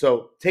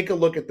 So take a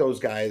look at those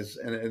guys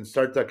and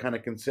start to kind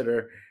of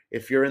consider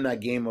if you're in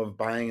that game of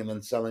buying and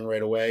then selling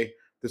right away,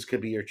 this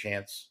could be your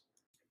chance.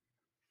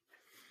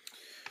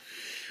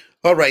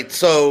 All right,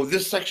 so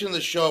this section of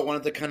the show, I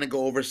wanted to kind of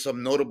go over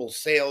some notable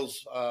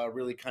sales.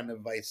 Really, kind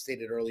of, I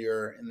stated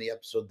earlier in the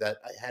episode that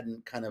I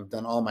hadn't kind of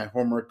done all my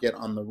homework yet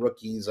on the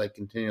rookies. I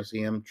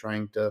continuously am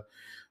trying to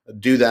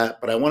do that,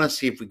 but I want to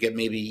see if we get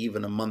maybe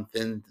even a month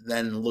in,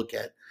 then look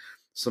at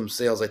some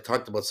sales. I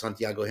talked about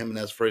Santiago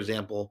Jimenez, for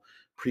example,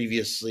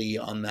 previously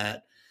on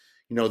that,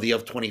 the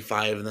of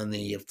 25 and then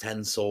the of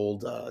 10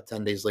 sold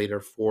 10 days later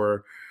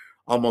for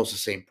almost the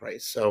same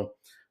price. So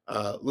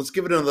let's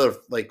give it another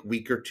like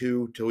week or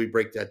two till we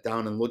break that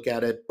down and look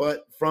at it.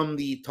 But from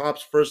the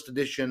Topps first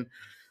edition,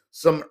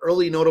 some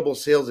early notable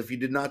sales. If you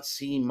did not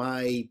see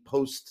my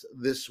post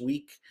this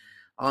week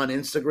on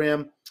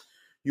Instagram,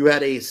 you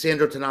had a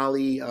Sandro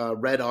Tonali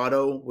red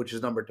auto, which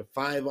is numbered to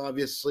 5,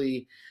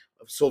 obviously,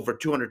 sold for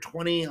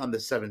 220 on the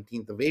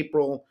 17th of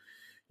April.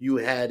 You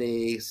had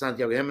a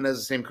Santiago Jimenez,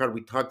 the same card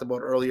we talked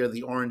about earlier,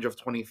 the orange of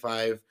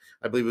 25.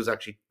 I believe it was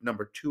actually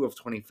number 2 of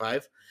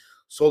 25.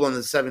 Sold on the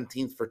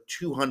 17th for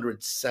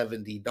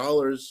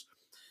 $270.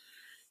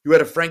 You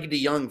had a Frankie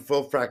DeYoung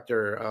full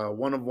fractor,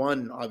 1 of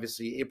 1,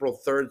 obviously, April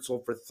 3rd,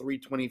 sold for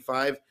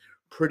 $325.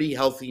 Pretty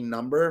healthy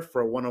number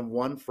for a 1 of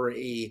 1 for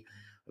a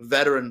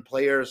veteran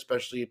player,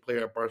 especially a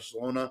player at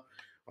Barcelona.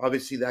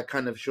 Obviously, that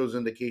kind of shows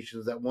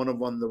indications that 1 of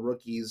 1, the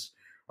rookies,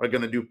 are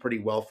going to do pretty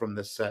well from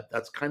this set.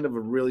 That's kind of a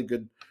really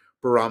good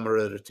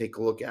barometer to take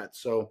a look at.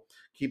 So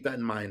keep that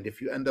in mind.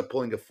 If you end up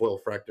pulling a foil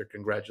fractor,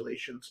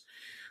 congratulations.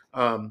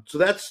 So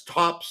that's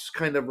Topps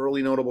kind of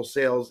early notable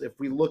sales. If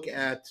we look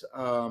at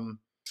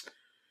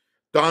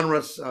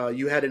Donruss,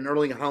 you had an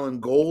Erling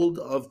Haaland Gold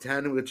of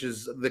 10, which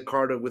is the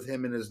card with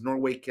him in his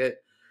Norway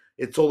kit.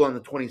 It sold on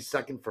the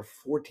 22nd for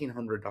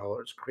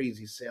 $1,400.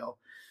 Crazy sale.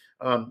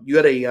 You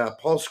had a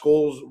Paul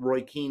Scholes,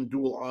 Roy Keane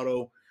dual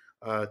auto,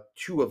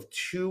 2 of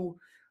 2.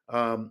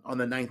 On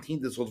the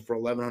 19th, it sold for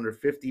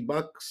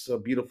 $1,150. A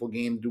beautiful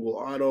game, dual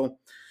auto.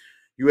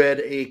 You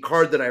had a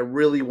card that I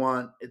really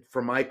want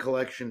for my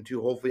collection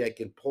too. Hopefully, I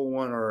can pull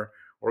one or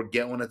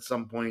get one at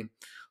some point.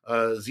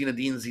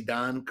 Zinedine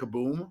Zidane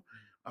Kaboom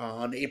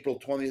on April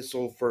 20th,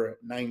 sold for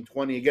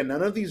 $920. Again,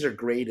 none of these are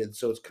graded,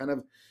 so it's kind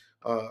of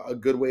a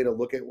good way to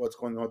look at what's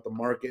going on with the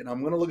market. And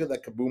I'm going to look at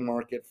that Kaboom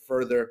market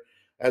further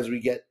as we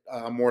get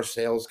more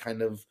sales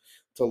kind of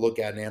to look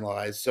at and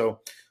analyze. So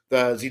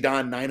the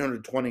Zidane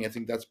 920, I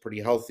think that's pretty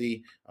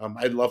healthy.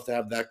 I'd love to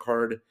have that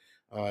card.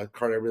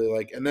 Card I really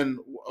like. And then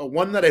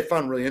one that I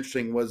found really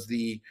interesting was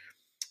the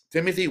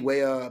Timothy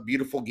Weah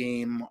Beautiful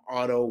Game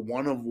Auto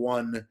 1 of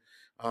 1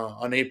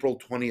 on April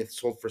 20th,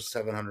 sold for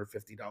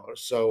 $750.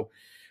 So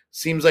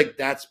seems like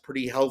that's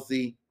pretty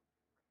healthy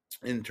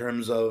in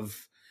terms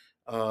of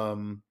a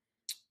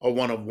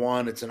 1 of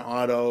 1. It's an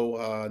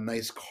auto,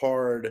 nice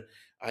card.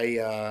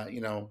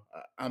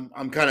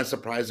 I'm kind of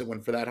surprised it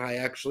went for that high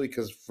actually,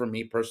 because for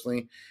me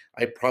personally,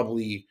 I'm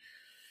probably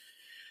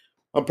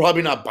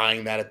not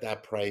buying that at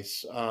that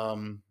price.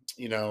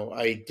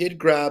 I did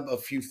grab a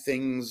few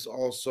things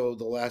also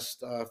the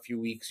last few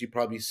weeks. You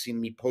probably seen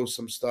me post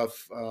some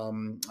stuff.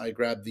 I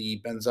grabbed the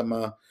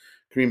Benzema,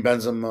 Kareem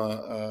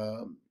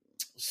Benzema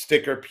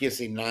sticker,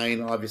 PSA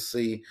 9,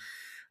 obviously.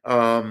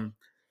 Um,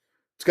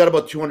 it's got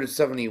about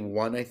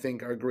 271, I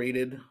think, are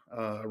graded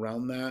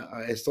around that.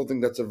 I still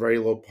think that's a very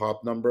low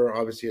pop number.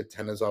 Obviously, a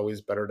 10 is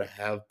always better to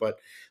have, but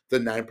the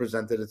 9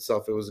 presented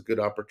itself. It was a good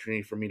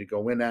opportunity for me to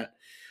go in at.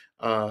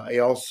 I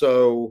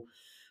also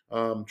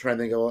trying to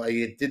think.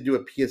 I did do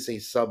a PSA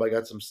sub. I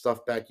got some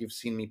stuff back. You've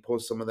seen me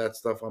post some of that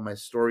stuff on my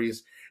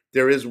stories.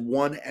 There is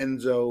one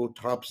Enzo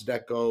Topps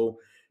Deco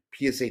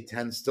PSA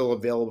 10 still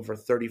available for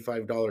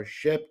 $35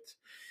 shipped.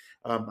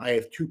 I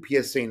have 2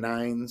 PSA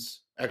 9s,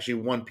 actually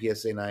one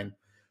PSA 9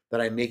 that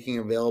I'm making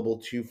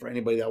available to for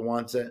anybody that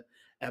wants it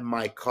at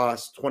my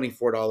cost,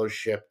 $24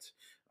 shipped.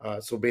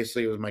 So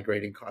basically, it was my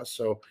grading cost.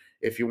 So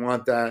if you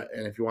want that,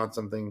 and if you want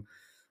something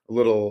a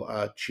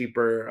little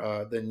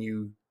cheaper, then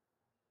you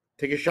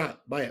take a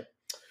shot, buy it.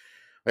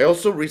 I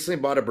also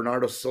recently bought a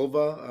Bernardo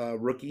Silva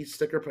rookie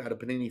sticker out of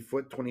Panini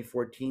Foot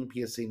 2014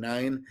 PSA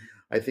 9.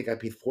 I think I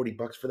paid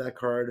 $40 for that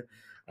card.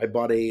 I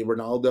bought a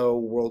Ronaldo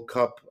World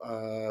Cup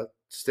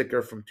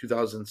sticker from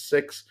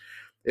 2006.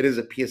 It is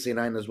a PSA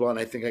 9 as well, and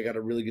I think I got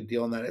a really good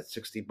deal on that at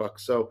 $60.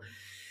 So,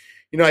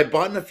 I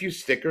bought in a few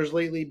stickers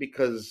lately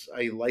because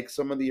I like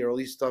some of the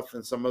early stuff,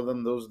 and some of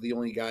them, those are the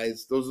only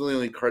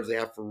cards they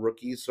have for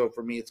rookies. So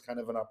for me, it's kind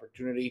of an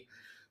opportunity.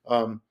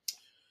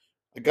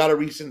 I got a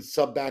recent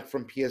sub back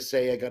from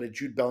PSA. I got a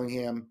Jude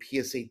Bellingham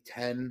PSA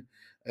 10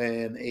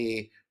 and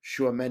a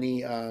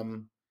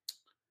Chouameni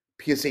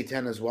PSA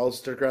 10 as well.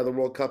 Sticker out of the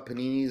World Cup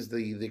Paninis,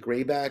 the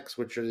graybacks,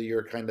 which are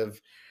your kind of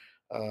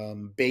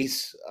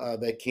base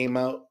that came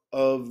out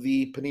of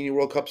the Panini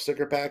World Cup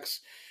sticker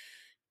packs.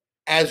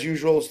 As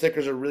usual,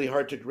 stickers are really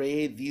hard to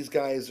grade. These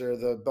guys are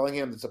the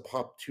Bellingham. It's a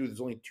pop 2. There's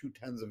only 2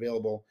 10s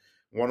available.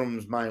 One of them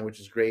is mine, which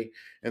is great.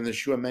 And the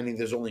Chouameni,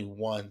 there's only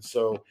one.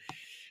 So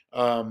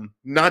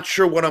Not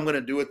sure what I'm going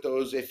to do with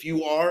those. If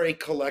you are a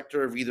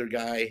collector of either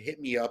guy, hit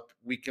me up.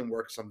 We can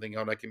work something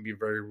out. I can be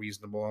very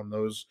reasonable on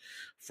those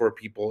for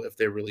people if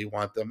they really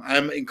want them.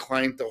 I'm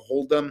inclined to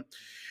hold them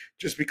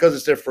just because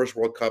it's their first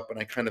World Cup, and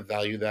I kind of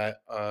value that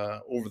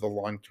over the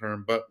long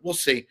term. But we'll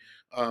see.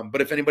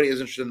 But if anybody is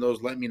interested in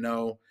those, let me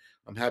know.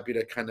 I'm happy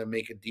to kind of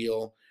make a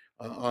deal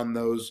on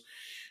those.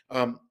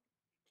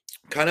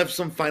 Kind of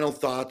some final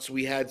thoughts.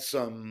 We had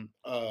some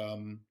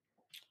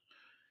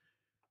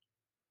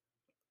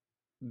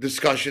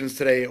discussions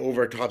today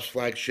over Topps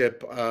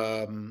Flagship.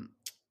 I'm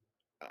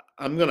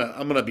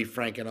gonna be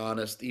frank and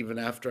honest. Even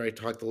after I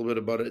talked a little bit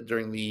about it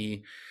during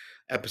the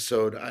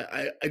episode,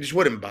 I just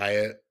wouldn't buy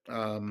it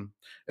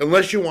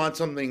unless you want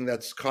something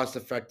that's cost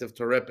effective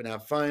to rip and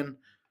have fun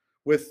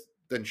with.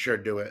 Then sure,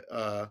 do it.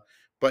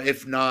 But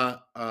if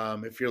not,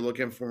 if you're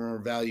looking for more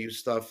value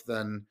stuff,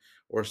 then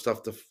or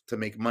stuff to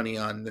make money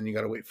on, then you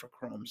got to wait for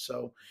Chrome.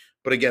 So,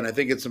 but again, I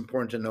think it's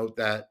important to note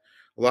that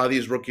a lot of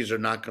these rookies are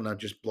not going to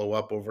just blow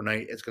up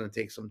overnight. It's going to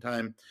take some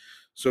time,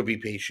 so be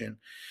patient.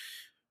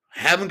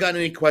 Haven't gotten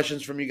any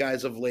questions from you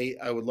guys of late.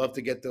 I would love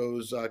to get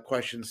those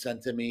questions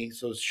sent to me.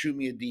 So shoot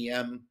me a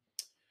DM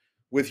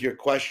with your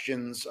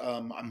questions.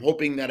 I'm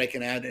hoping that I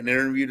can add an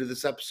interview to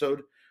this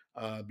episode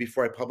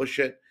before I publish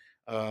it.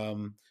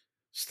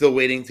 Still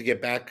waiting to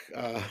get back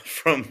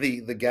from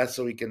the guest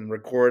so we can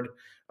record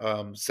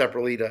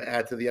separately to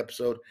add to the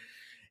episode.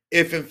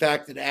 If in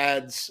fact it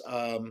adds,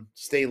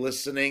 stay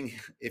listening.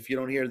 If you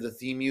don't hear the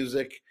theme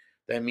music,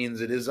 that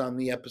means it is on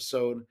the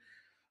episode.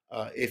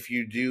 If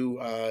you do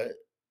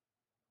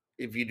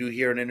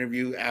hear an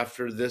interview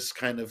after this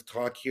kind of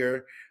talk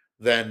here,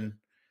 then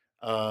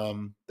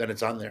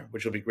it's on there,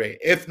 which will be great.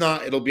 If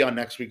not, it'll be on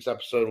next week's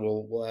episode.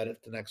 We'll add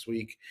it to next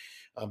week.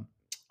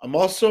 I'm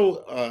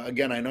also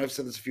again, I know I've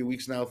said this a few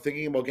weeks now,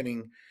 thinking about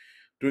doing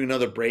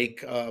another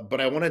break, but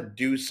I want to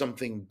do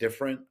something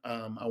different.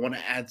 I want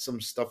to add some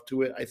stuff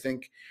to it. I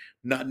think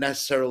not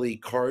necessarily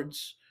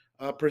cards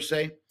per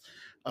se.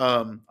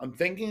 I'm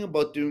thinking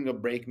about doing a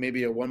break,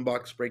 maybe a one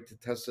box break to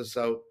test this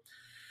out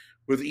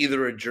with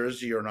either a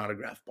jersey or an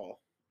autograph ball.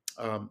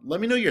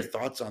 Let me know your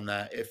thoughts on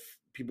that. If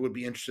people would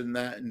be interested in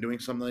that and doing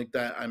something like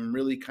that, I'm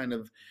really kind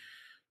of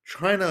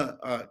trying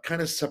to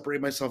kind of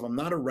separate myself. I'm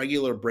not a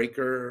regular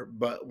breaker,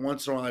 but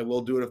once in a while I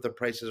will do it if the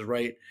price is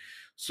right.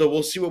 So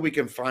we'll see what we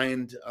can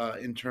find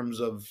in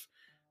terms of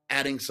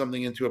adding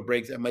something into a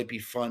break that might be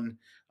fun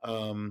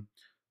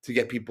to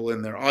get people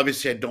in there.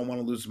 Obviously, I don't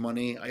want to lose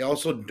money. I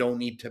also don't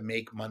need to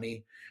make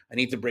money. I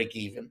need to break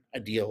even,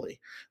 ideally,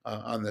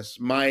 on this.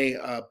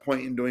 My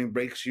point in doing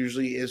breaks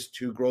usually is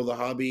to grow the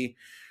hobby,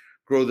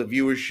 grow the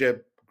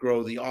viewership,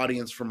 grow the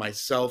audience for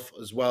myself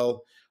as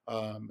well.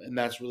 And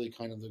that's really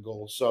kind of the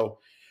goal. So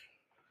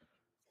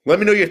let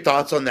me know your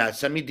thoughts on that.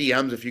 Send me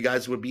DMs if you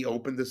guys would be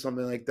open to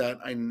something like that.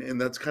 And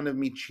that's kind of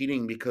me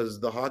cheating because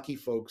the hockey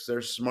folks,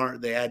 they're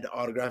smart. They add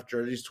autographed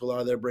jerseys to a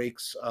lot of their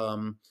breaks.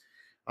 I'm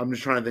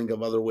just trying to think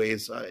of other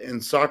ways.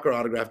 And soccer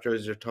autographed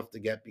jerseys are tough to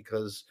get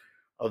because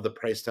of the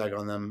price tag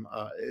on them.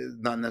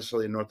 Not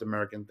necessarily a North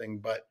American thing,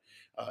 but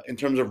in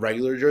terms of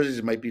regular jerseys,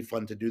 it might be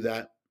fun to do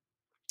that.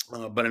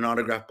 But an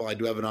autograph ball, I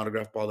do have an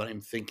autograph ball that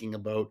I'm thinking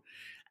about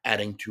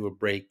adding to a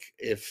break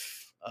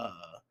if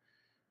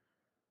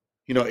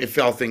if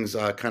all things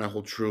kind of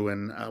hold true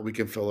and we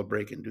can fill a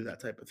break and do that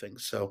type of thing.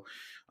 So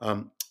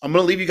I'm going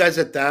to leave you guys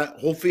at that.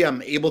 Hopefully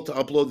I'm able to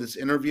upload this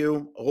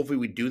interview. Hopefully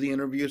we do the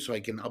interview so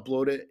I can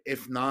upload it.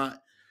 If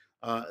not,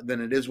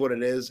 then it is what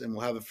it is and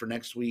we'll have it for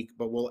next week.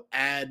 But we'll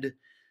add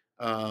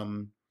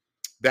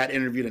that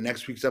interview to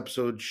next week's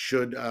episode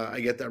should I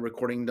get that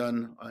recording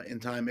done in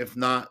time. If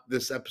not,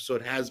 this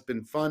episode has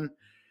been fun.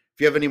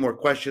 If you have any more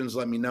questions,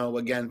 let me know.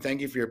 Again,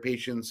 thank you for your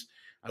patience.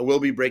 I will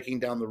be breaking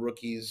down the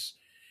rookies,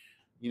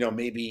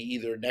 maybe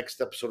either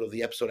next episode or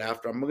the episode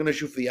after. I'm going to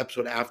shoot for the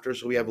episode after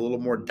so we have a little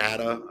more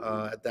data.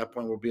 At that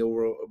point, we'll be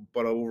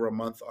about over a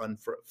month on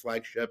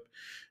Flagship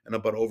and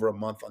about over a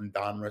month on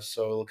Donruss.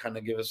 So it'll kind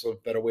of give us a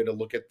better way to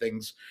look at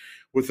things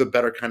with a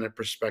better kind of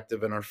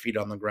perspective and our feet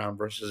on the ground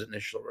versus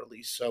initial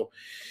release. So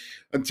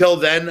until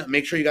then,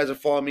 make sure you guys are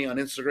following me on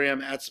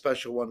Instagram at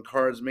Special One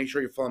Cards. Make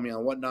sure you follow me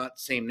on Whatnot,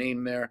 same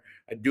name there.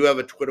 I do have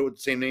a Twitter with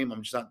the same name.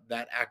 I'm just not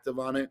that active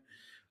on it.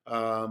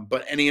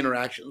 But any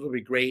interactions will be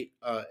great.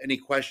 Any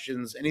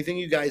questions, anything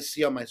you guys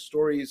see on my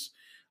stories.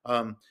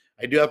 I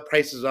do have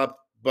prices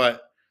up,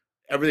 but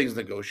everything's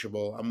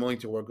negotiable. I'm willing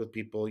to work with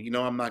people.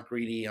 I'm not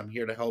greedy. I'm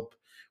here to help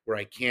where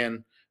I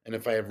can. And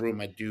if I have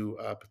room, I do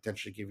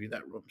potentially give you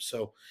that room.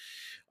 So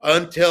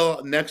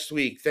until next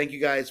week, thank you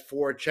guys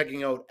for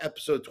checking out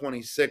episode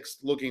 26.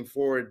 Looking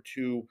forward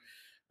to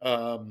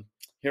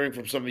hearing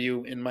from some of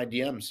you in my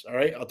DMs. All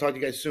right. I'll talk to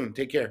you guys soon.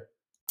 Take care.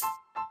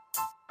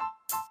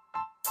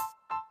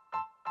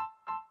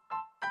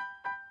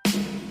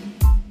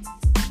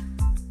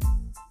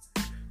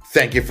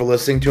 Thank you for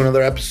listening to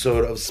another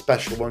episode of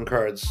Special One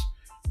Cards.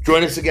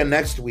 Join us again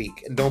next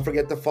week. And don't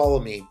forget to follow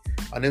me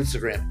on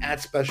Instagram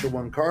at Special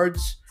One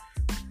Cards.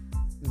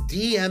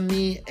 DM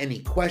me any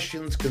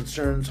questions,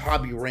 concerns,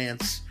 hobby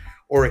rants,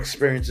 or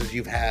experiences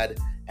you've had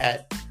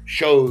at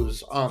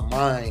shows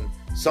online,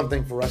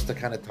 something for us to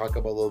kind of talk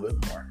about a little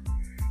bit more.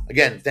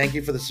 Again, thank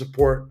you for the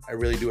support. I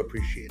really do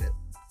appreciate it.